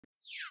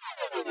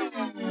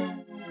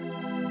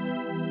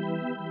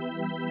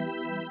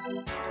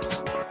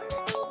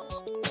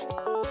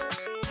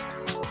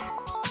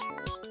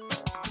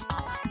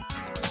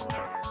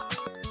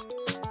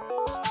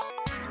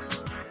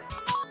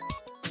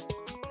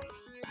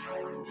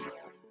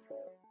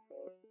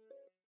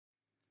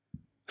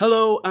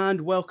Hello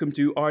and welcome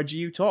to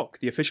RGU Talk,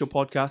 the official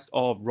podcast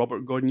of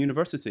Robert Gordon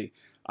University.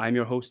 I'm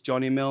your host,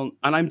 Johnny Milne,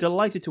 and I'm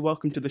delighted to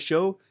welcome to the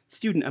show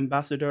student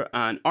ambassador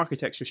and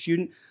architecture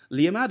student,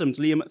 Liam Adams.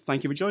 Liam,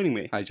 thank you for joining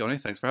me. Hi, Johnny.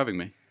 Thanks for having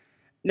me.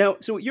 Now,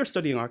 so you're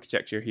studying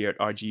architecture here at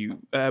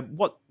RGU.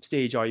 What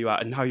stage are you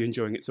at and how are you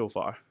enjoying it so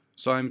far?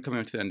 So I'm coming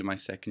up to the end of my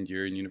second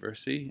year in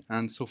university,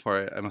 and so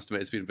far, I must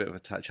admit, it's been a bit of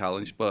a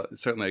challenge, but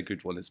certainly a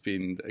good one. It's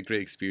been a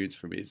great experience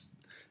for me. It's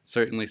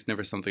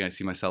never something I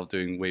see myself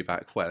doing way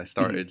back when I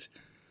started.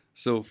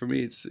 So for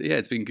me,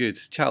 it's been good.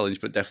 Challenge,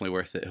 but definitely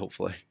worth it,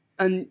 hopefully.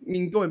 And I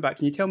mean, going back,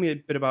 can you tell me a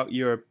bit about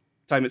your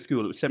time at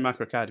school? It was St.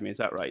 Macher Academy, is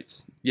that right?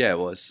 Yeah, it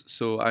was.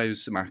 So I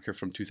was at Macher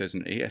from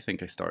 2008, I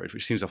think I started,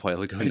 which seems a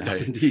while ago now.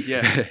 Indeed,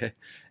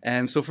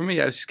 yeah. So for me,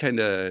 I was just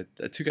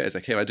I took it as I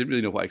came. I didn't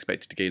really know what I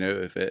expected to gain out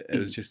of it. It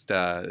was just,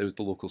 it was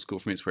the local school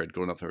for me. It's where I'd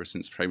grown up ever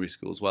since primary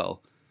school as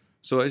well.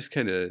 So I just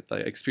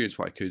experienced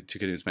what I could,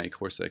 took in as many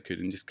courses I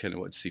could, and just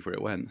wanted to see where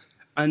it went.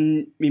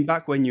 And I mean,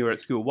 back when you were at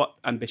school, what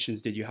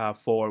ambitions did you have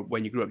for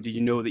when you grew up? Did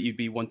you know that you'd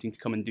be wanting to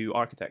come and do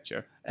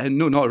architecture?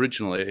 No, not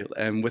originally.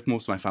 With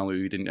most of my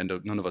family,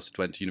 none of us had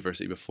went to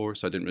university before,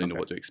 so I didn't really know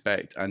what to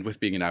expect. And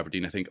with being in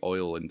Aberdeen, I think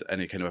oil and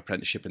any kind of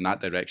apprenticeship in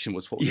that direction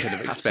was what we kind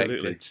of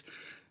expected.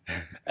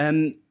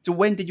 So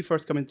when did you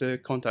first come into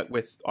contact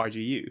with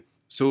RGU?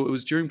 So it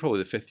was during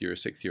probably the 5th year or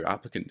 6th year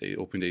applicant day,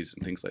 open days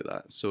and things like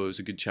that. So it was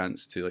a good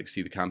chance to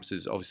see the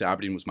campuses. Obviously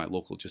Aberdeen was my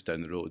local just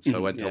down the road, so I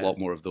went to a lot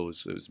more of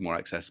those. It was more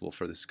accessible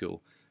for the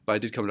school. But I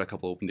did come to a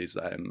couple of open days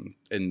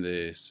in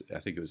this, I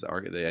think it was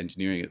the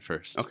engineering at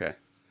first. Okay.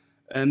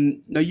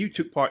 Now you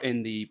took part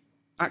in the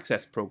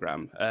Access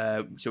programme,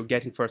 so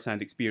getting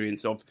first-hand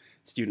experience of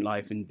student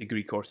life and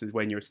degree courses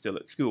when you're still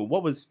at school.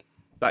 What was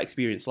that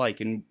experience like,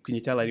 and can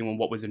you tell anyone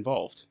what was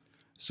involved?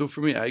 So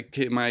for me,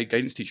 my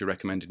guidance teacher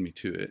recommended me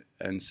to it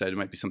and said it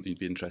might be something you'd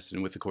be interested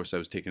in. With the course I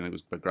was taking, it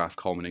was Graph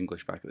Common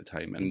English back at the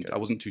time, and I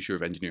wasn't too sure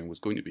if engineering was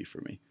going to be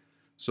for me.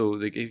 So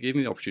they gave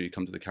me the opportunity to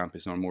come to the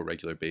campus on a more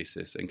regular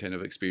basis and kind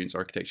of experience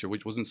architecture,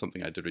 which wasn't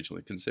something I'd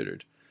originally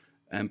considered.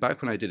 And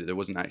back when I did it, there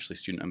wasn't actually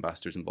student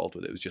ambassadors involved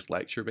with it. It was just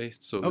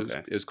lecture-based, so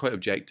it was quite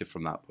objective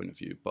from that point of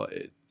view. But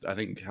I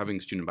think having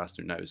a student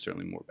ambassador now is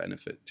certainly more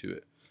benefit to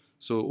it.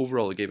 So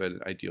overall, it gave an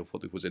idea of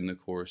what was in the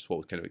course, what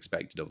was kind of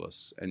expected of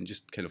us, and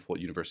just kind of what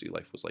university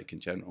life was like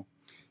in general.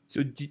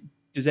 So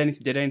did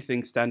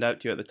anything stand out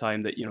to you at the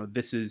time that,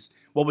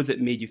 what was it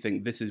made you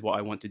think this is what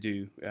I want to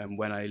do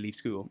when I leave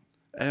school?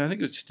 I think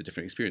it was just a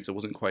different experience. It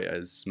wasn't quite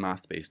as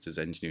math-based as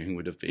engineering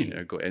would have been.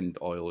 And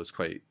oil is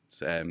quite,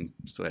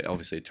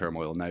 obviously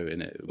turmoil now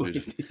in it.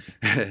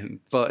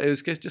 But it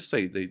was just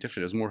slightly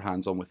different. It was more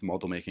hands-on with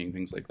model making,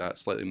 things like that,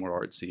 slightly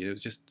more artsy.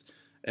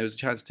 It was a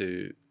chance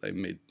to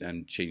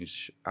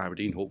change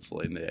Aberdeen,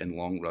 hopefully, in the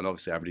long run.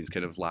 Obviously, Aberdeen's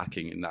kind of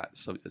lacking in that,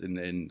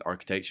 in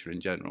architecture in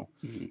general.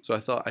 So I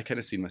thought, I kind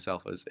of see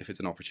myself as, if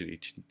it's an opportunity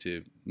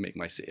to make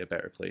my city a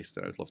better place,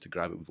 then I'd love to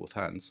grab it with both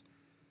hands.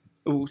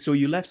 Oh, so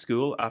you left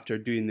school after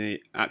doing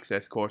the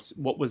Access course.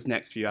 What was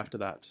next for you after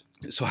that?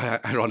 So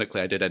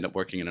ironically, I did end up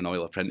working in an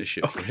oil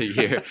apprenticeship for a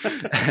year,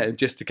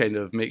 just to kind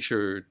of make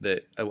sure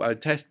that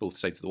I'd test both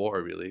sides of the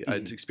water, really.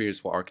 I'd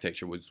experienced what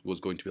architecture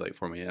was going to be like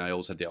for me, and I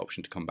always had the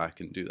option to come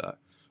back and do that.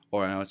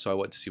 So I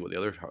wanted to see what the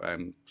other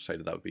side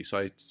of that would be. So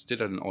I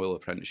did an oil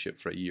apprenticeship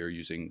for a year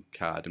using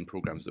CAD and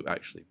programs that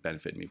actually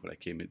benefited me when I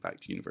came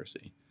back to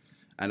university.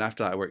 And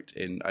after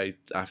that,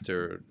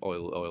 after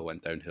oil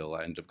went downhill,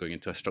 I ended up going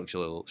into a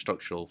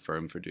structural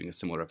firm for doing a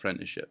similar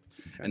apprenticeship.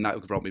 Okay. And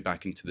that brought me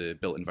back into the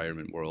built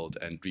environment world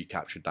and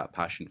recaptured that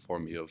passion for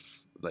me of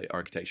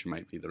architecture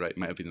might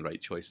have been the right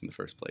choice in the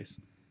first place.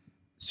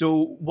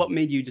 So what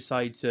made you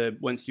decide to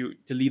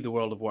leave the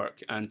world of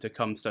work and to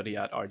come study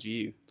at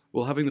RGU?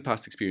 Well, having the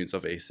past experience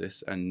of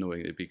ACES and knowing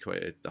it'd be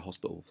quite a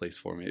hospitable place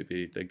for me, it'd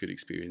be a good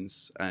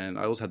experience. And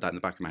I always had that in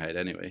the back of my head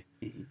anyway.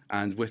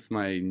 And with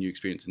my new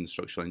experience in the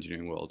structural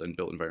engineering world and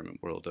built environment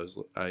world,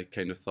 I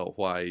kind of thought,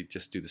 why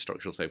just do the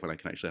structural side when I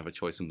can actually have a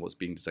choice in what's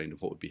being designed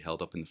and what would be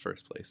held up in the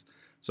first place?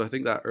 So I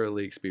think that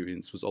early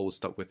experience was always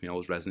stuck with me,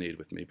 always resonated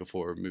with me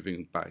before moving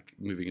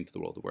into the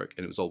world of work,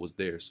 and it was always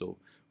there. So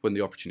when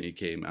the opportunity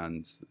came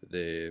and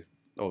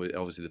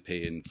obviously the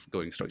pay in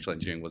going structural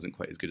engineering wasn't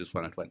quite as good as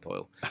when I went to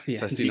oil.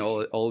 So I've seen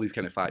all these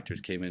kind of factors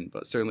came in,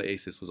 but certainly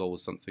ACES was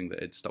always something that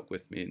had stuck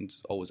with me and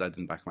always had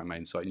in the back of my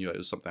mind, so I knew it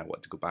was something I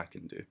wanted to go back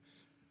and do.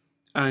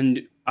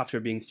 And after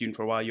being a student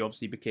for a while, you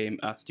obviously became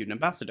a student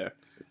ambassador,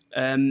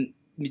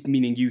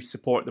 meaning you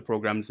support the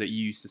programs that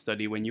you used to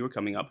study when you were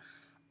coming up.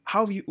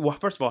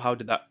 First of all, how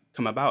did that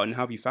come about and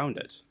how have you found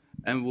it?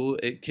 And well,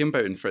 it came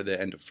about, and for the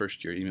end of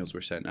first year, emails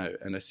were sent out,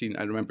 and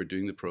I remember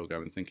doing the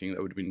program and thinking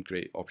that would have been a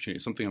great opportunity.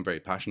 Something I'm very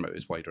passionate about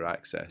is wider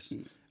access.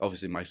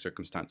 Obviously, my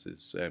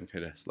circumstances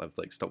kind of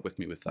like stuck with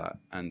me with that,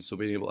 and so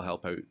being able to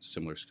help out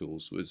similar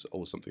schools was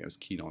always something I was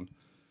keen on.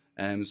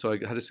 So I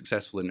had a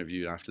successful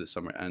interview after the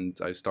summer, and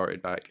I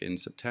started back in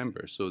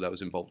September. So that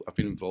was involved. I've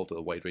been involved with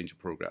a wide range of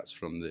programs,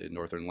 from the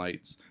Northern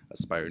Lights,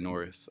 Aspire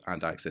North,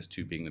 and Access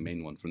 2 being the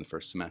main one from the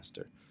first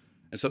semester.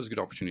 And so it was a good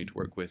opportunity to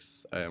work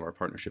with our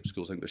partnership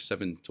schools. I think there's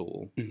 7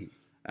 total,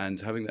 and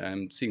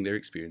having seeing their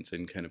experience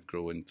and kind of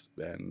grow and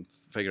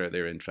figure out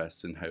their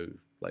interests and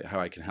how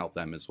I can help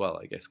them as well.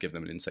 I guess give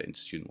them an insight into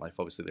student life.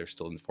 Obviously, they're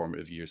still in the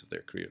formative years of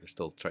their career. They're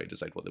still trying to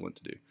decide what they want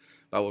to do.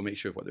 But I will make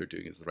sure what they're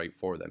doing is right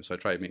for them. So I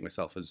try to make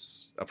myself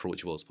as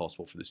approachable as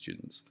possible for the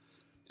students.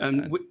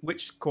 And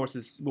which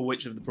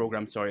of the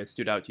programs, has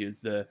stood out to you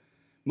as the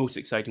most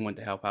exciting one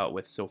to help out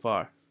with so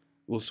far?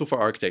 Well, so far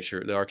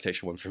the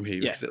architecture one for me,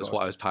 because Yeah, it was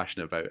what I was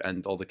passionate about,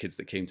 and all the kids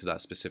that came to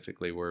that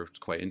specifically were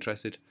quite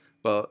interested.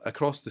 But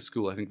across the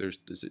school, I think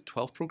is it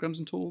 12 programs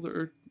in total that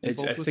are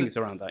involved with it? It's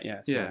around that,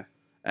 yes. Yeah.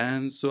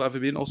 And so I've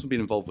also been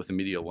involved with the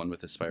media one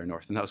with Aspire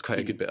North, and that was quite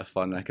a good bit of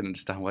fun. I can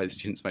understand why the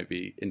students might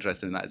be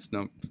interested in that. It's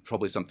not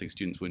probably something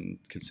students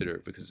wouldn't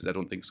consider, because I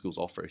don't think schools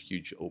offer a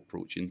huge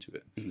approach into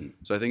it.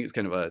 So I think it's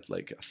kind of a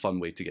fun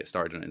way to get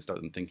started on it and start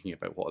them thinking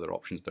about what other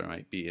options there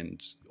might be and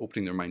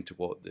opening their mind to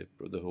what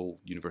the whole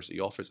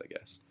university offers, I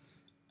guess.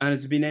 And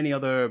has there been any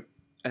other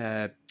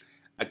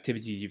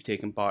activities you've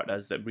taken part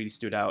as that really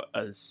stood out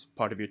as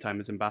part of your time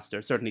as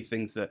ambassador? Certainly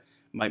things that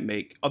might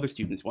make other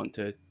students want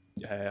to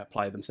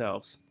apply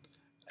themselves.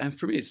 And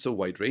for me, it's so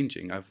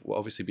wide-ranging. I've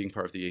obviously being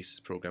part of the ACES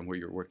program, where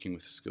you're working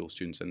with school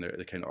students and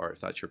the kind of art,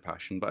 if that's your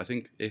passion. But I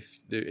think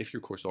if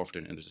your course offered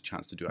it and there's a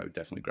chance to do it, I would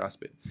definitely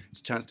grasp it.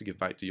 It's a chance to give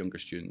back to younger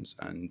students,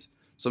 and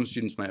some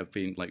students might have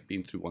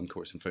been through one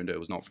course and found out it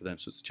was not for them.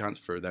 So it's a chance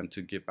for them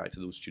to give back to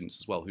those students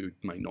as well who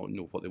might not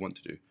know what they want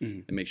to do,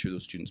 and make sure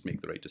those students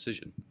make the right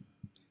decision.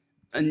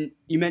 And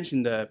you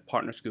mentioned the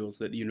partner schools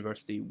that the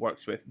university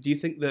works with. Do you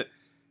think that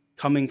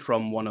coming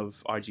from one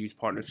of RGU's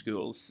partner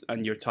schools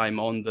and your time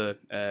on the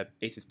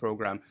ACES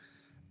program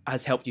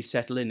has helped you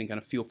settle in and kind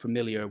of feel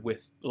familiar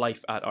with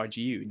life at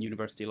RGU and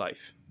university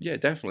life? Yeah,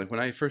 definitely. When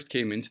I first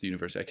came into the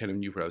university, I kind of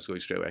knew where I was going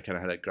straight away. I kind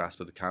of had a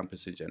grasp of the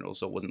campus in general,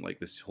 so it wasn't like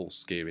this whole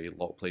scary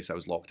locked place I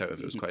was locked out of.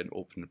 It was quite an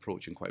open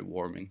approach and quite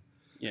warming.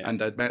 Yeah.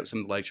 And I'd met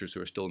some lecturers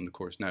who are still in the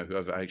course now, who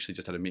I've actually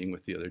just had a meeting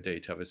with the other day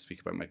to have us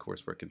speak about my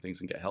coursework and things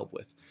and get help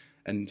with.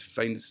 And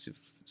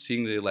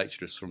seeing the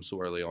lecturers from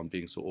so early on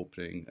being so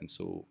opening and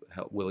so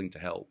willing to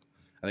help,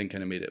 I think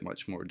kind of made it a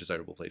much more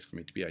desirable place for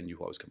me to be. I knew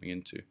what I was coming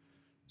into.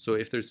 So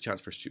if there's a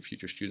chance for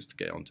future students to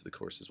get onto the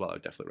course as well, I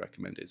would definitely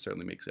recommend it. It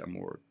certainly makes it a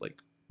more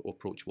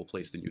approachable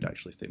place than you'd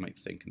actually might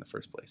think in the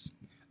first place.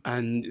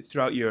 And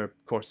throughout your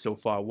course so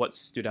far, what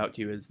stood out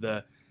to you as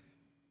the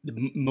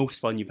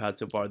most fun you've had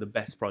so far, the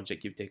best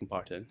project you've taken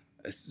part in?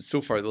 So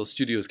far, those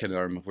studios kind of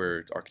are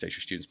where architecture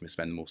students may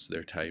spend most of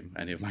their time.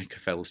 Any of my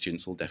fellow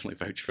students will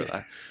definitely vouch for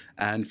that.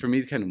 And for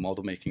me, the kind of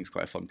model making is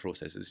quite a fun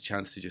process. It's a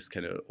chance to just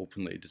kind of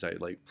openly decide,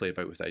 play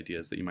about with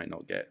ideas that you might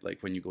not get. Like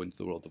when you go into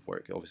the world of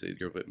work, obviously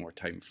you're a bit more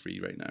time free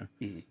right now.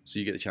 So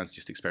you get the chance to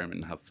just experiment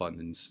and have fun,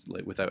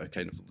 and without a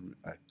kind of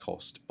a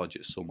cost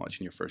budget so much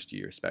in your first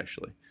year,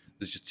 especially.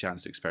 There's just a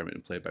chance to experiment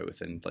and play about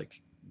with and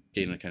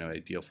gain a kind of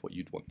idea of what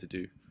you'd want to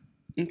do.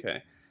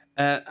 Okay.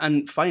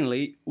 And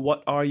finally,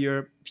 what are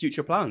your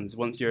future plans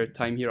once your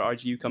time here at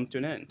RGU comes to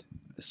an end?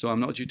 So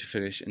I'm not due to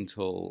finish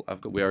until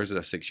ours is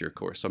a 6-year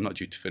course, so I'm not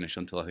due to finish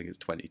until I think it's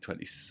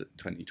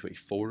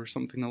 2024 or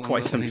something along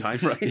Quite some time,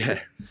 right? Yeah.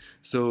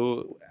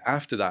 So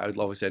after that, I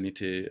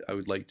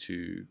would like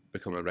to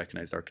become a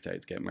recognised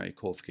architect, get my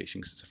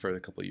qualification, because it's a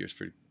further couple of years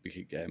for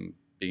being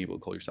able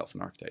to call yourself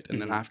an architect.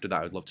 And then after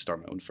that, I'd love to start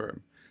my own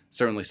firm.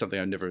 Certainly something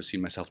I'd never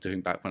seen myself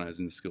doing back when I was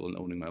in school and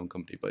owning my own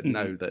company. But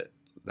now that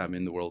I'm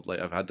in the world,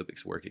 I've had the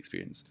work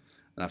experience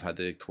and I've had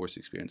the course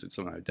experience, it's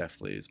something I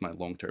definitely is my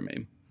long-term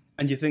aim.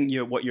 And do you think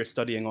what you're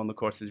studying on the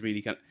course is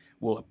really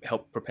will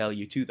help propel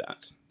you to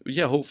that?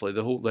 Yeah, hopefully.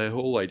 The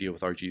whole idea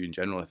with RGU in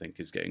general, I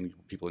think, is getting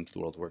people into the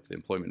world of work. The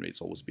employment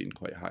rate's always been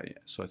quite high,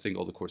 so I think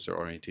all the courses are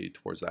oriented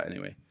towards that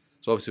anyway.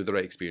 So obviously with the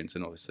right experience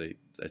and obviously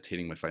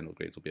attaining my final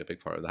grades will be a big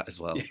part of that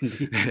as well.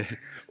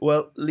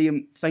 Well,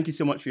 Liam, thank you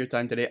so much for your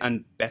time today,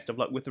 and best of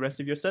luck with the rest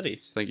of your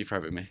studies. Thank you for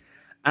having me.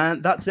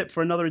 And that's it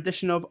for another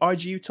edition of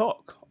RGU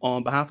Talk.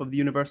 On behalf of the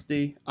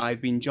university,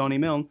 I've been Johnny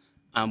Milne,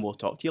 and we'll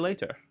talk to you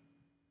later.